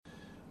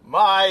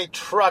My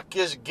truck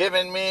is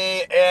giving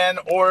me an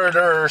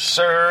order,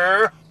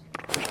 sir.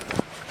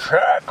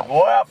 Check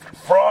left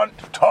front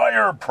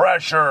tire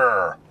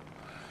pressure.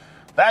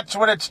 That's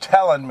what it's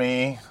telling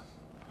me,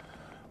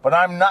 but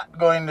I'm not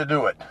going to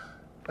do it.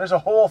 There's a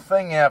whole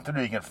thing you have to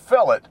do. You can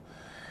fill it,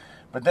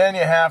 but then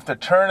you have to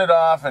turn it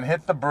off and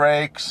hit the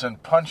brakes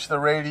and punch the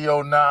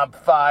radio knob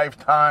 5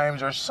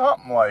 times or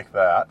something like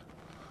that.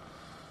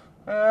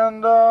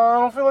 And I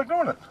don't feel like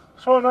doing it,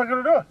 so I'm not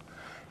going to do it.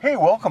 Hey,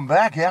 welcome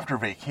back after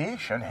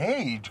vacation.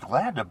 Hey,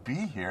 glad to be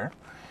here.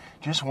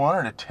 Just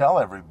wanted to tell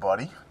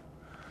everybody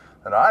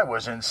that I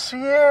was in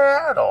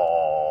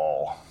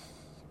Seattle.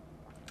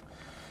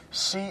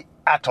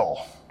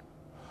 Seattle.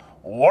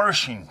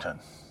 Washington.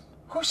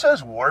 Who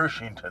says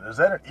Washington? Is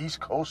that an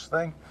East Coast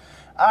thing?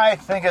 I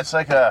think it's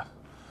like a...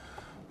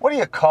 What do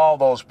you call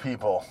those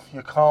people?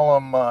 You call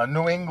them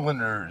New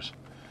Englanders.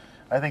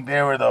 I think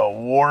they were the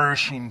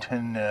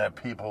Washington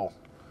people.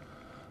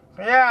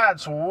 Yeah,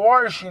 it's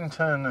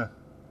Washington.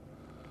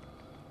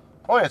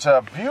 Boy, it's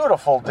a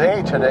beautiful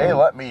day today,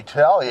 let me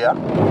tell you.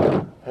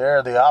 Here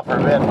in the upper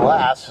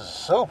Midwest, it's a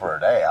super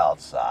day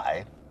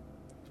outside.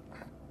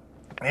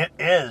 It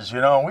is,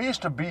 we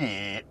used to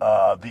be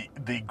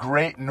the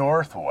Great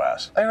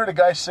Northwest. I heard a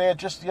guy say it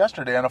just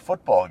yesterday on a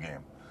football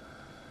game.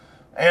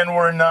 And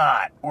we're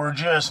not. We're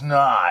just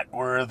not.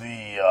 We're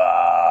the,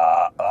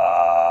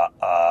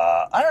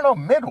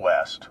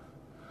 Midwest.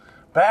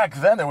 Back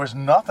then, there was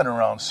nothing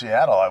around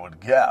Seattle, I would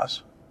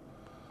guess.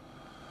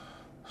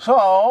 So,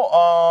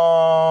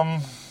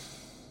 I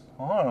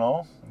don't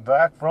know.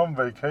 Back from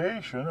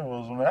vacation. It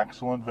was an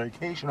excellent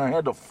vacation. I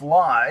had to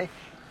fly,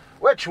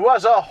 which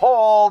was a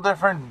whole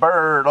different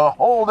bird, a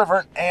whole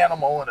different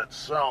animal in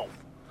itself.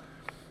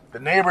 The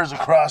neighbors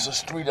across the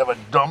street have a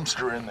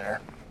dumpster in there.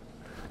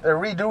 They're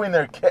redoing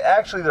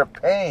actually they're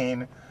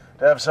paying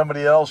to have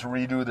somebody else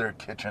redo their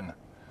kitchen.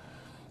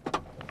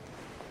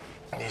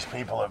 These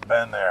people have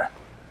been there.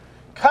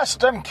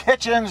 Custom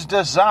Kitchens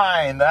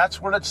Design,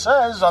 that's what it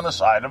says on the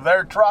side of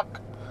their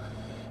truck.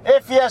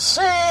 If you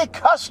see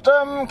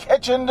Custom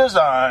Kitchen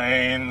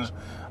Designs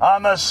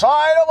on the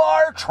side of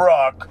our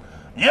truck,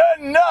 you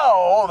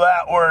know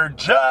that we're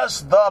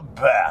just the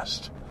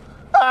best.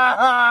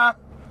 Wow.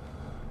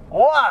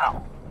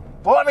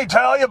 Let me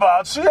tell you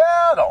about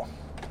Seattle.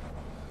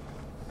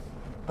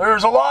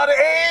 There's a lot of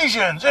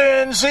Asians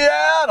in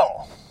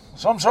Seattle.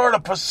 Some sort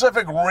of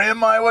Pacific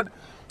Rim, I would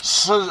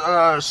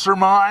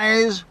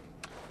surmise.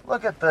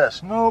 Look at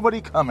this.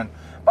 Nobody coming.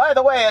 By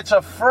the way, it's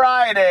a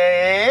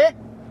Friday.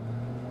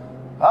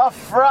 A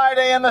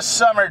Friday in the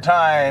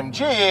summertime.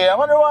 Gee, I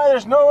wonder why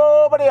there's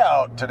nobody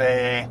out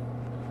today.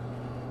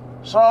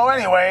 So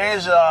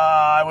anyways,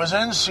 I was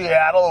in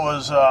Seattle.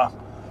 It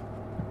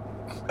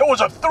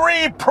was a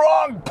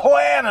 3-pronged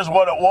plan is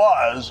what it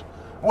was.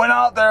 Went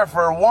out there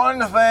for one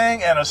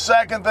thing and a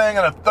second thing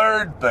and a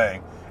third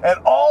thing. And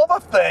all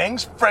the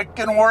things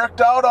freaking worked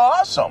out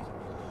awesome.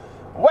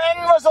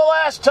 When was the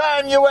last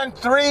time you went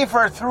 3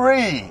 for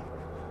 3?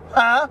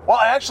 Huh? Well,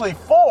 actually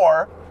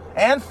 4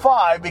 and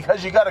 5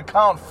 because you got to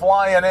count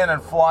flying in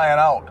and flying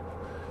out.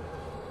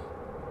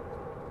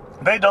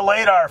 They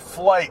delayed our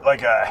flight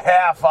like a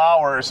half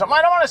hour or something.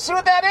 I don't want to see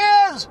what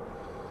that is.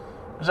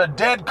 There's a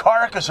dead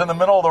carcass in the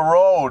middle of the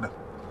road.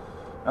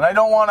 And I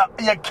don't want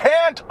to... You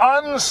can't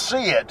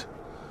unsee it.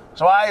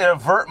 So I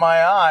avert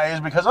my eyes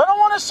because I don't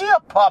want to see a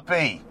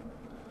puppy.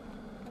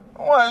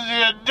 Was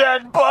he a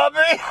dead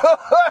puppy?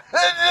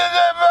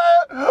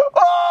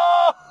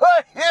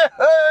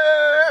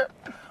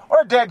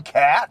 Or a dead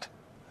cat.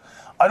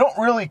 I don't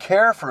really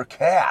care for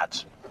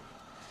cats.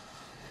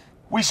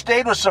 We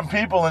stayed with some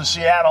people in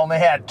Seattle and they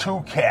had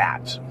 2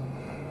 cats.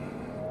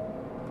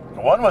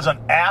 One was an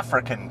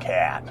African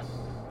cat.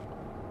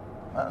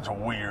 That's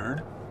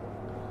weird.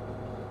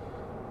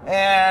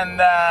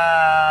 And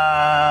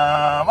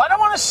I don't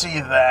want to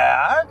see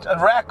that. A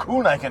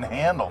raccoon I can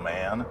handle,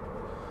 man.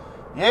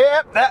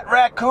 Yep, that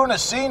raccoon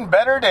has seen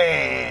better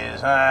days.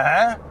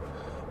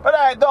 But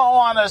I don't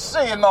want to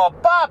see no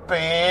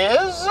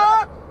puppies.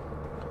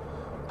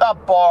 The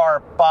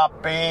poor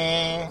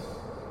puppy.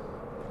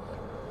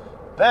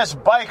 This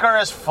biker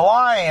is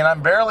flying.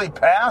 I'm barely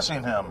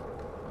passing him.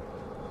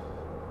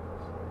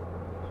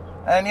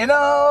 And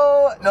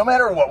no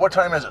matter what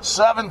time is it?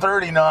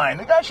 7:39.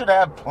 The guy should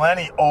have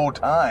plenty of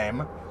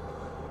time.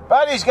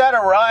 But he's got to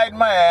ride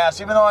my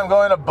ass, even though I'm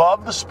going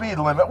above the speed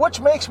limit, which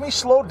makes me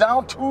slow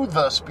down to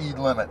the speed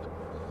limit.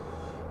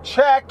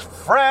 Checked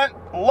front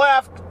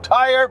left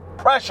tire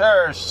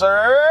pressure,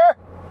 sir.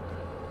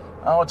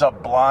 Oh, it's a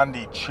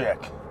blondie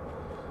chick.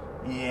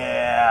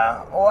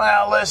 Yeah.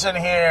 Well, listen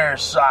here,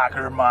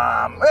 soccer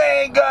mom.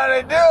 Ain't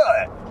gonna do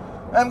it.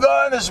 I'm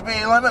going the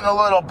speed limit and a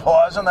little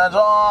pause, and that's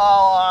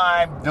all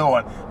I'm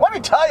doing. Let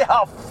me tell you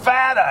how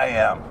fat I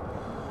am.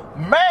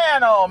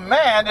 Man, oh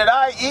man, did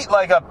I eat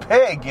like a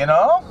pig, When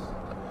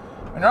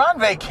you're on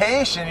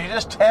vacation, you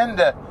just tend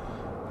to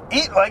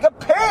eat like a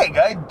pig.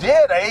 I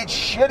did. I ate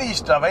shitty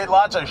stuff. I ate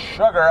lots of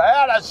sugar.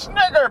 I had a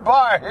Snicker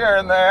bar here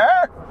and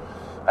there.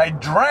 I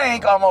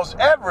drank almost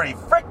every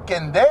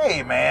frickin'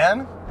 day,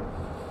 man.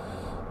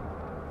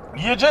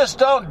 You just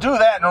don't do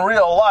that in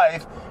real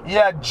life.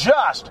 You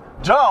just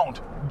don't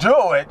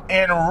do it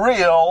in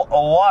real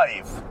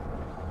life.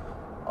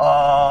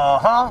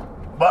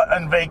 But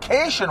in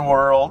vacation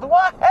world,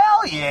 well,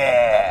 hell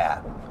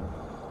yeah.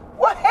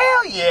 Well,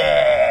 hell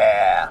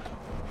yeah.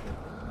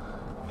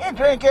 You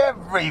drink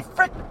every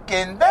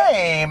freaking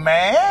day,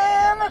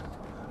 man.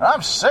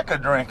 I'm sick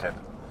of drinking.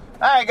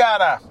 I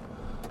gotta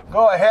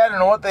go ahead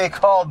and what they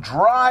call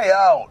dry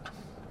out.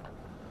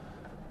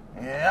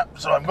 Yep,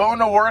 so I'm going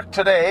to work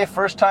today.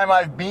 First time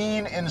I've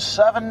been in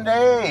 7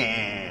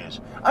 days.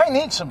 I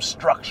need some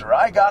structure,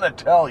 I gotta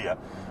tell you.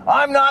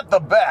 I'm not the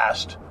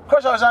best. Of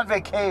course, I was on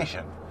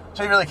vacation,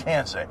 so you really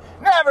can't say.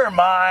 Never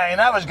mind,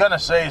 I was gonna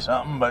say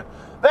something, but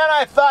then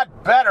I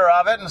thought better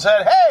of it and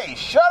said, hey,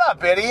 shut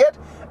up, idiot.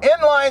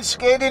 Inline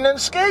skating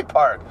and skate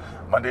park.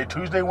 Monday,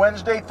 Tuesday,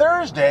 Wednesday,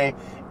 Thursday,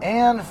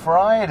 and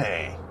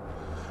Friday.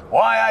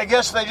 Why, I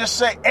guess they just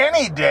say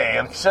any day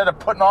instead of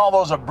putting all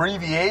those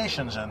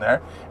abbreviations in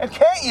there. And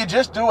can't you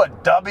just do a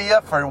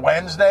W for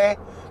Wednesday?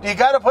 Do you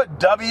got to put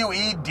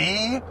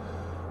W-E-D?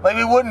 Like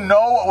we wouldn't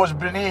know what was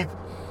beneath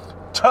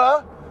T,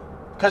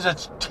 because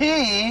it's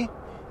T,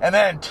 and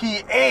then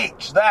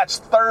T-H. That's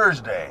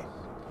Thursday.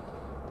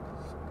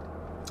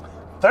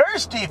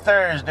 Thirsty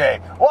Thursday.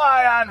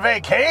 Why, on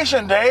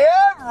vacation day,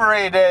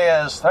 every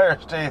day is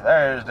Thirsty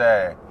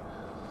Thursday.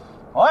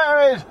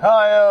 Let me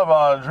tell you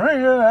about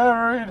drinking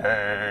every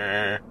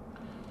day.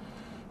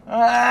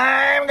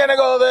 I'm gonna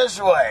go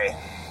this way.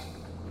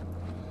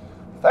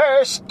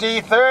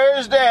 Thirsty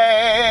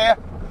Thursday.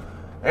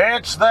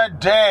 It's the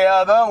day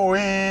of the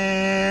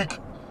week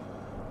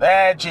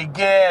that you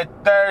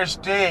get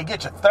thirsty.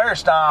 Get your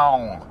thirst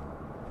on.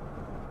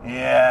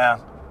 Yeah.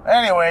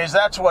 Anyways,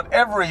 that's what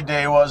every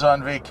day was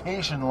on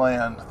Vacation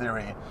Land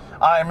Theory.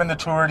 I'm in the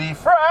Tour de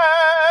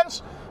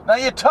France. Now,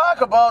 you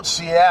talk about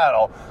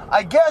Seattle.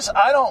 I guess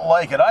I don't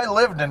like it. I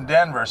lived in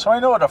Denver, so I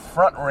know what a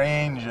front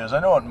range is.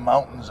 I know what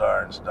mountains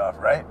are and stuff,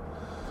 right?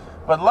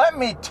 But let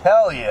me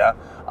tell you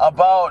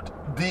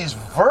about these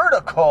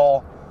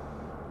vertical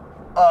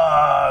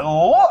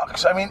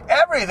looks. I mean,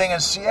 everything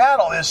in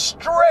Seattle is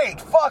straight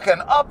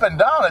fucking up and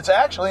down. It's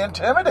actually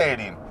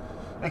intimidating.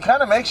 It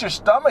kind of makes your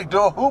stomach do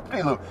a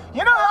hoop-de-loop.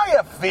 You know how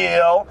you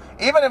feel,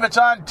 even if it's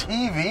on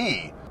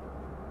TV,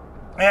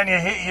 and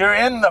you're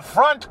in the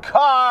front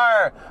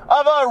car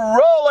of a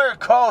roller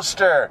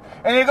coaster,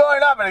 and you're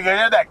going up, and you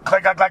hear that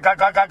click, click, click, click,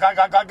 click, click, click,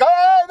 click, click,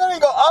 and then you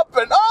go up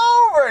and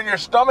over, and your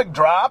stomach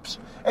drops,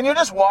 and you're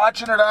just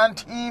watching it on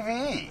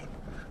TV.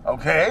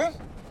 Okay?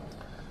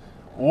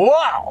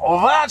 Wow,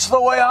 that's the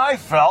way I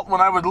felt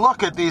when I would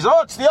look at these.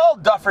 Oh, it's the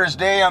old Duffer's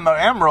Day on the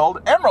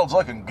Emerald. Emerald's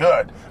looking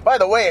good. By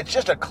the way, it's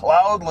just a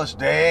cloudless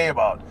day,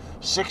 about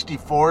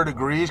 64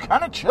 degrees.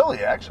 Kind of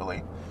chilly,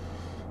 actually.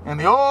 And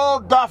the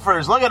old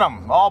Duffers, look at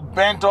them, all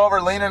bent over,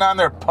 leaning on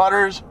their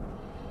putters.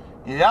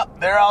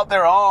 Yep, they're out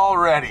there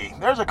already.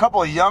 There's a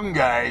couple of young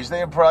guys.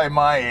 They're probably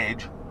my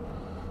age.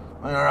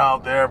 They're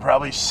out there,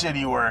 probably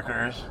city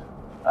workers.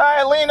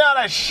 I leaned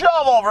on a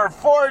shovel for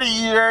 40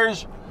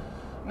 years.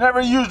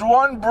 Never used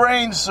one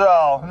brain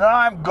cell. Now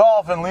I'm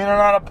golfing, leaning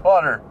on a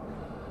putter.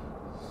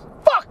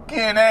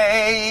 Fucking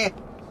A.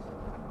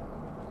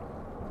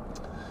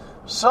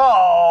 So,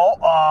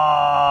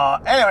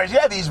 anyways,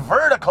 yeah, these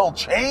vertical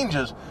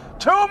changes.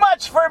 Too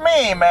much for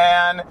me,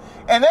 man.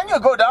 And then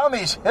you go down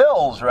these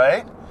hills,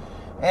 right?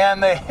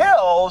 And the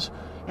hills,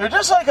 you're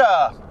just like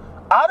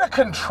out of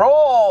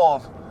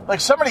control. Like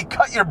somebody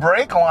cut your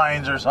brake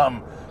lines or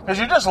something. Because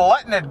you're just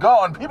letting it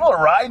go, and people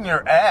are riding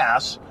your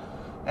ass.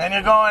 And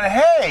you're going,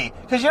 hey,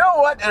 because you know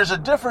what? There's a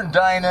different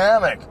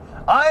dynamic.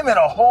 I'm in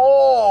a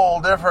whole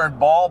different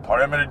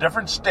ballpark. I'm in a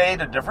different state,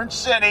 a different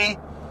city,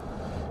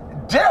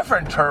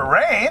 different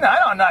terrain. I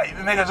don't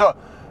know. So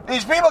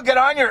these people get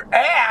on your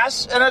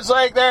ass, and it's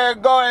like they're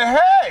going,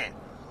 hey,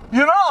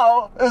 you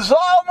know, it's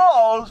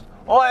almost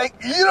like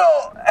you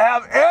don't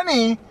have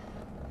any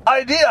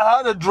idea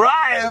how to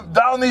drive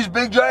down these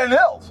big giant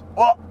hills.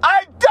 Well,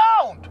 I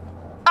don't.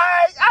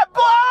 I'm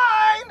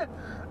blind.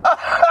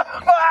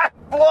 I'm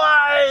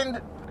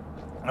blind.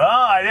 Oh,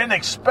 I didn't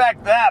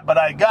expect that, but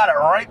I got it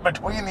right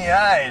between the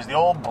eyes, the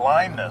old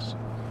blindness.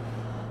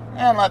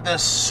 And let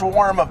this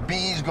swarm of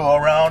bees go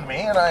around me,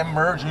 and I'm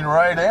merging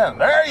right in.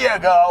 There you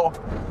go.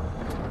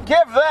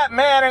 Give that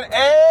man an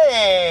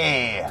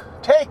A.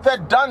 Take the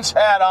dunce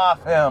hat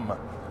off him.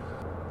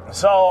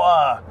 So,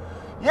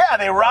 yeah,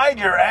 they ride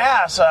your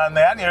ass on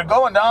that, and you're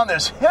going down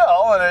this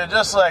hill, and it's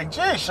just like,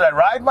 gee, should I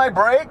ride my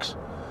brakes?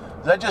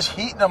 Is that just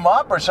heating them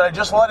up, or should I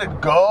just let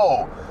it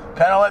go?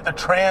 Kind of let the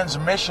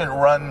transmission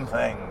run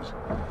things.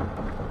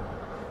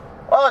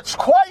 Well, it's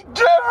quite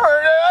different.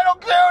 I don't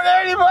care what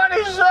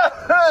anybody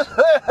says.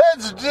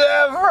 It's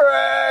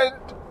different.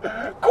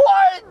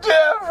 Quite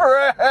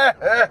different.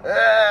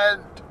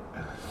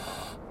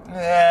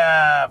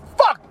 Yeah,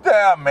 fuck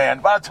them, man.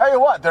 But I'll tell you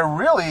what, they're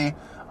really,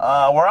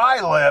 where I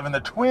live in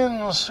the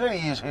Twin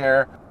Cities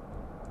here,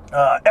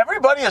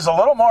 everybody is a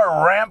little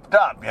more ramped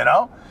up, you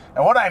know?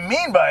 And what I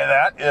mean by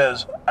that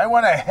is I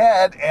went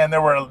ahead and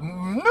there were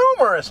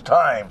numerous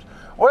times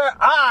where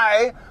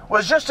I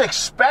was just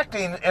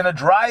expecting in a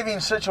driving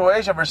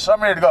situation for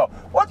somebody to go,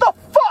 what the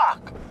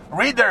fuck?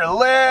 Read their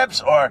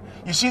lips, or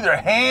you see their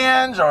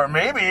hands, or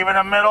maybe even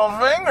a middle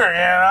finger,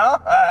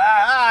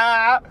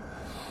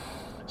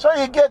 So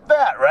you get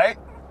that, right?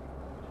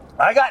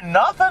 I got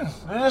nothing.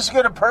 You just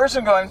get a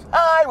person going,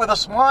 hi, with a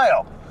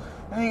smile.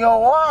 And you go,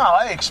 wow,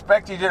 I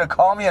expected you to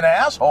call me an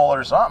asshole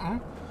or something.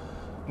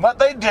 But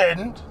they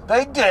didn't.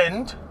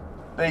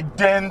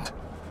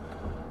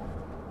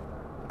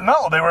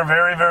 No, they were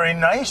very, very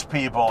nice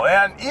people.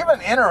 And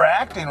even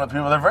interacting with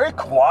people, they're very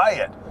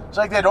quiet. It's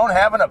like they don't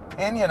have an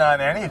opinion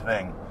on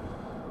anything.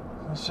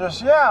 It's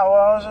just, yeah,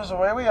 well, this is the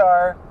way we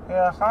are.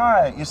 Yeah,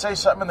 hi. You say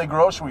something in the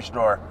grocery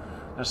store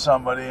to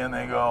somebody and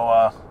they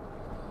go,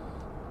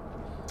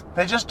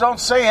 they just don't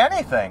say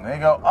anything. They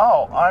go,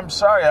 oh, I'm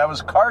sorry, I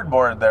was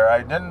cardboard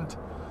there.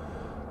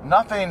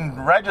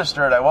 Nothing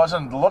registered. I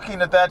wasn't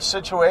looking at that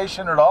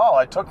situation at all.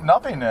 I took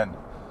nothing in.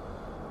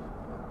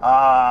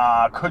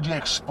 Could you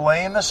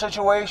explain the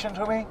situation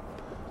to me?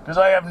 Because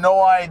I have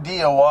no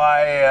idea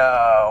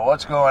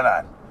what's going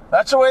on.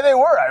 That's the way they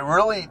were. I'm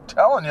really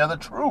telling you the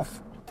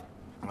truth.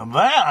 And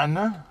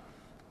then,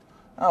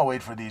 I'll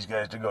wait for these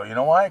guys to go. You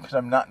know why? Because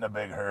I'm not in a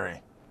big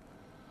hurry.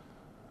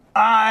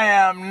 I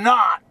am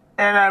not.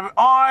 And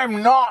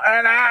I'm not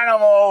an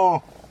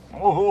animal.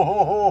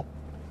 Ooh.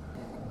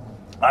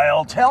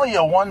 I'll tell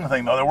you one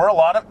thing, though. There were a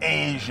lot of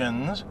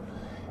Asians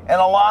and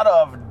a lot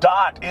of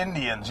dot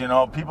Indians,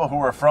 people who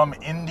were from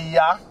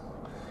India,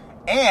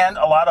 and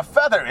a lot of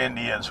feather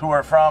Indians who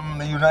are from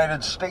the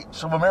United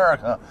States of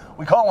America.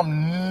 We call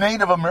them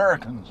Native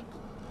Americans.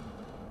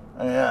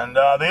 And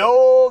the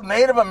old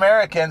Native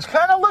Americans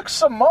kind of looked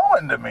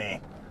Samoan to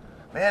me.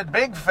 They had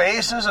big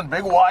faces and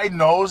big wide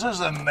noses,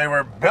 and they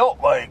were built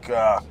like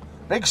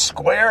big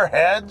square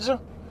heads.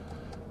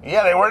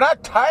 Yeah, they were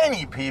not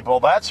tiny people,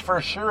 that's for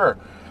sure.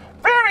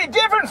 Very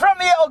different from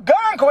the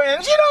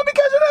Algonquins,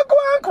 because an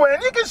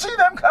Algonquin, you can see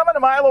them coming a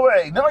mile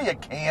away. No, you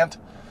can't.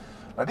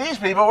 But these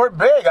people were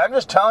big. I'm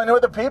just telling you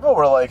what the people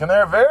were like, and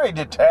they're very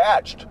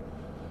detached.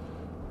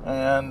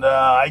 And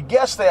I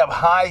guess they have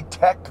high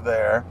tech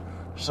there,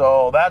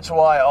 so that's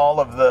why all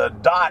of the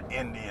dot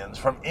Indians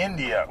from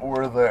India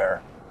were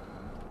there.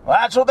 Well,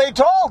 that's what they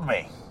told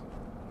me.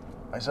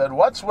 I said,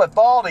 what's with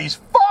all these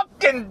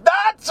fucking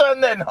dots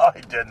on them? No, I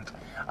didn't.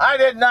 I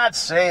did not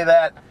say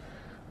that.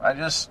 I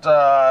just,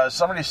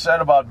 somebody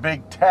said about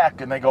big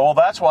tech, and they go, well,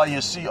 that's why you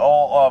see we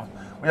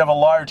have a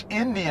large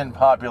Indian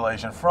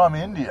population from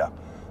India.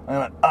 And I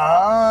went,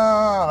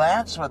 oh,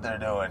 that's what they're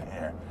doing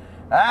here.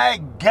 I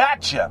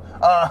gotcha.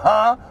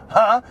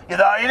 You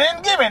thought you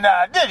didn't give me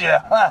that, did you?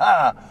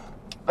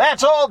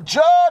 That's old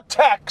Joe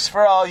Tex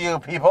for all you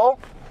people.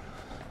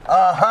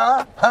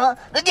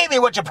 They give me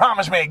what you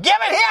promised me. Give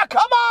it here,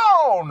 come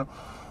on.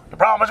 You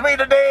promised me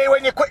today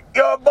when you quit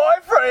your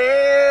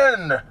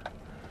boyfriend.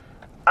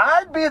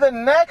 I'd be the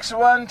next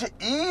one to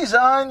ease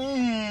on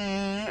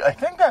ye. I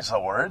think that's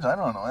the words. I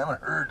don't know. I haven't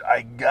heard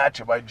I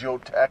Gotcha by Joe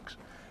Tex.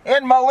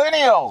 And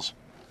millennials.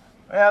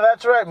 Yeah,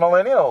 that's right,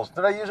 millennials.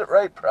 Did I use it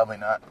right? Probably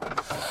not.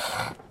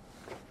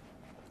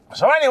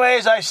 So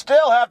anyways, I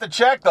still have to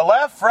check the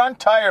left front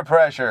tire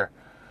pressure.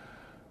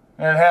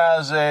 It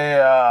has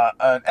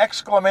an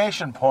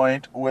exclamation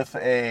point with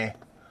a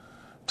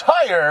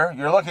tire.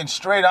 You're looking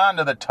straight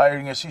onto the tire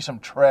and you see some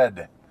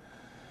tread.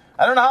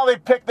 I don't know how they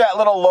picked that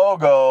little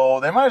logo.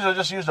 They might as well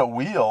just use a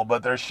wheel,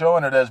 but they're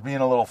showing it as being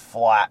a little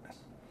flat.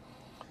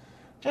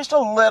 Just a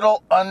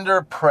little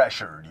under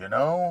pressured,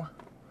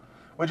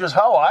 Which is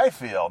how I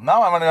feel.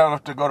 Now I'm going to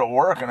have to go to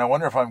work, and I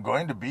wonder if I'm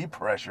going to be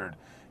pressured.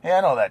 Yeah,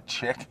 I know that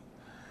chick.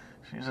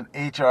 She's an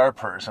HR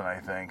person, I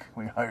think.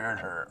 We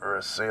hired her, or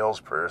a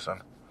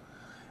salesperson.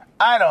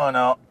 I don't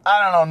know. I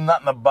don't know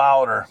nothing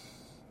about her.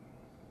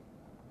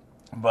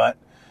 But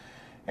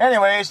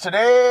anyways,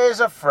 today's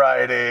a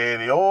Friday,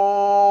 the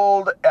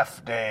old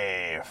F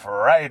day,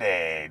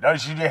 Friday.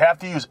 Should you have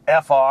to use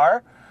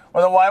FR?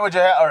 Well, then why would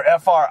you have, or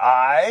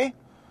FRI?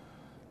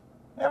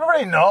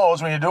 Everybody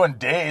knows when you're doing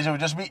days, it would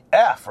just be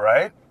F,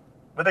 right?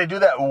 But they do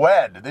that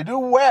wed. They do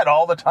wed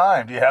all the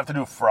time. Do you have to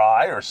do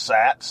fry or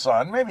sat,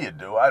 sun? Maybe you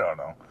do. I don't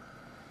know.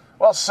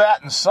 Well,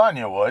 sat and sun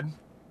you would.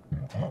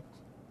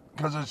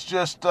 Because it's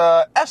just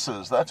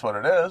S's. That's what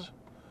it is.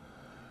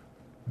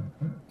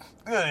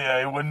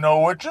 Yeah, you wouldn't know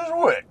which is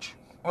which.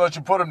 Unless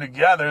you put them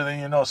together, then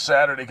you know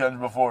Saturday comes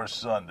before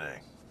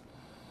Sunday.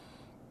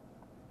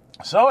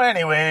 So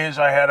anyways,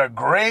 I had a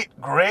great,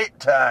 great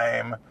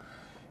time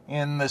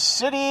in the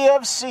city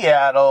of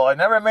Seattle. I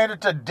never made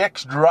it to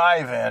Dick's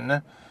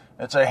Drive-In.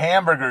 It's a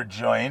hamburger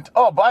joint.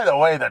 Oh, by the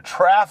way, the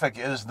traffic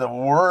is the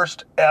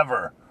worst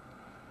ever.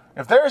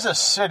 If there's a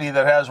city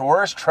that has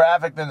worse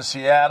traffic than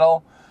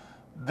Seattle,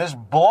 just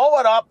blow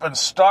it up and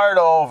start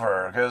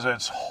over, because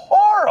it's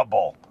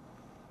horrible.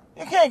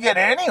 You can't get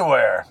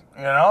anywhere.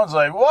 It's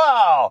like,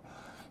 wow.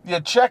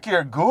 You check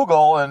your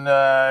Google and you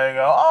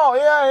go, oh,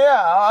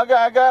 yeah,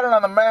 I got it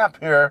on the map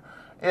here.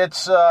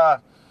 It's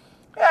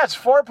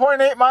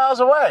 4.8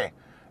 miles away.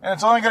 and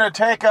it's only going to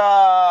take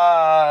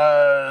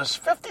us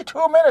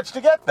 52 minutes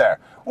to get there.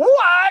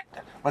 What?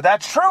 But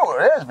that's true.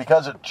 It is,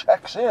 because it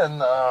checks in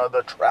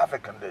the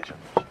traffic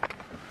conditions.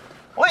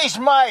 At least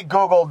my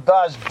Google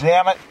does,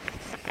 damn it.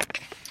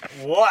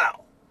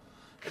 Wow.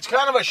 It's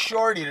kind of a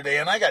shorty today,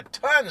 and I got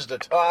tons to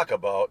talk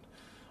about.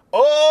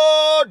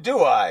 Oh, do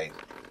I?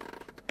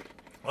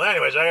 Well,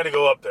 anyways, I got to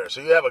go up there.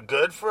 So you have a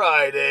good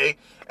Friday.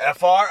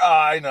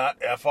 F-R-I, not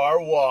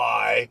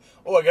F-R-Y.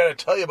 Oh, I got to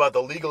tell you about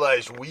the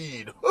legalized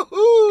weed.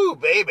 Woo-hoo,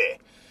 baby.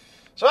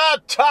 So I'll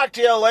talk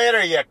to you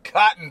later, you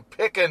cotton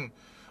picking.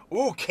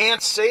 Ooh,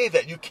 can't say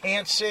that. You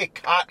can't say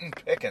cotton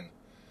picking.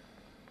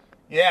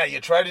 Yeah, you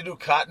try to do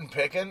cotton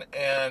picking,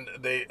 and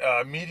they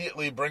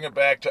immediately bring it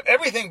back to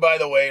everything, by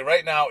the way,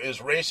 right now is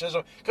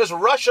racism. Because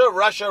Russia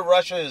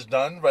is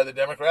done by the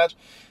Democrats.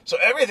 So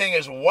everything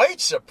is white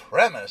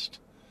supremacist.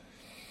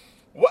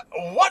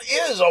 What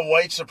is a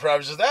white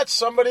supremacist? Is that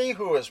somebody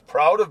who is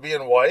proud of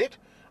being white?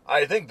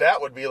 I think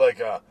that would be like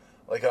a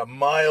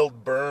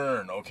mild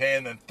burn, okay?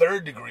 And then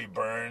third-degree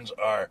burns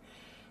are,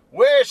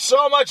 we're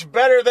so much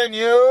better than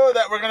you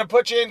that we're going to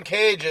put you in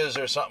cages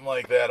or something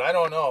like that. I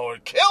don't know. Or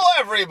kill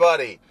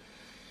everybody.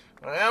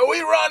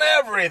 We run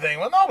everything.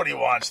 Well, nobody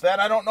wants that.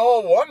 I don't know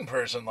one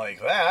person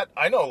like that.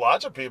 I know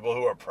lots of people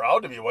who are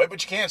proud to be white,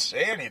 but you can't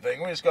say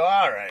anything. We just go,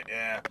 all right,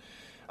 yeah.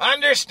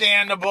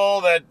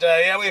 Understandable that,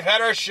 we've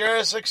had our share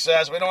of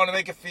success. We don't want to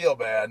make you feel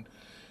bad.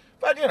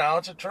 But,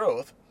 it's the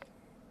truth.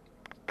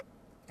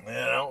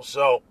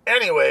 So,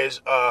 anyways,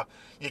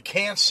 you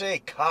can't say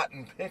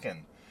cotton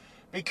picking.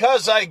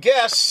 Because I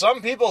guess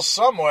some people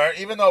somewhere,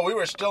 even though we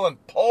were still in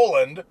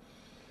Poland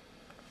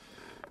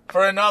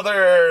for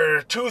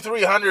another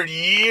 200-300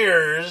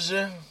 years,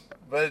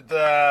 but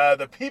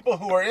the people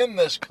who were in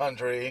this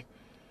country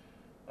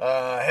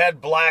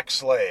had black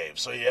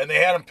slaves, and they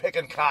had them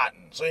picking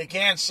cotton. So you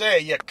can't say,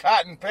 you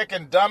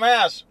cotton-picking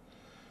dumbass.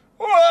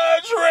 Well,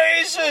 it's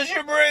racist,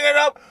 you bring it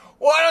up.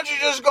 Why don't you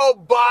just go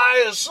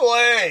buy a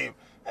slave?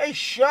 Hey,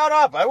 shut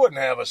up. I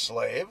wouldn't have a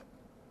slave.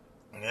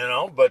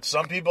 But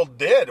some people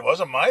did. It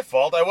wasn't my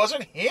fault. I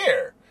wasn't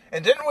here.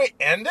 And didn't we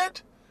end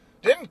it?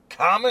 Didn't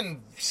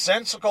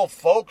commonsensical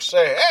folks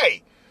say,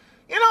 hey,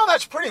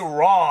 that's pretty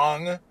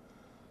wrong.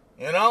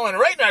 And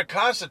right in our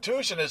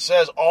Constitution it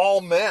says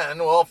all men.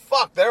 Well,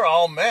 fuck, they're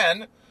all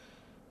men.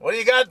 What do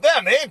you got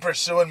them? They ain't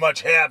pursuing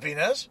much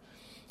happiness.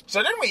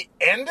 So didn't we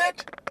end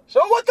it? So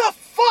what the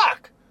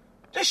fuck?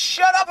 Just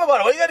shut up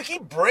about it. Why you got to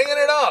keep bringing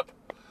it up?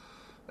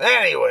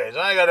 Anyways,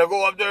 I got to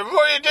go up there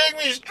before you take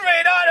me straight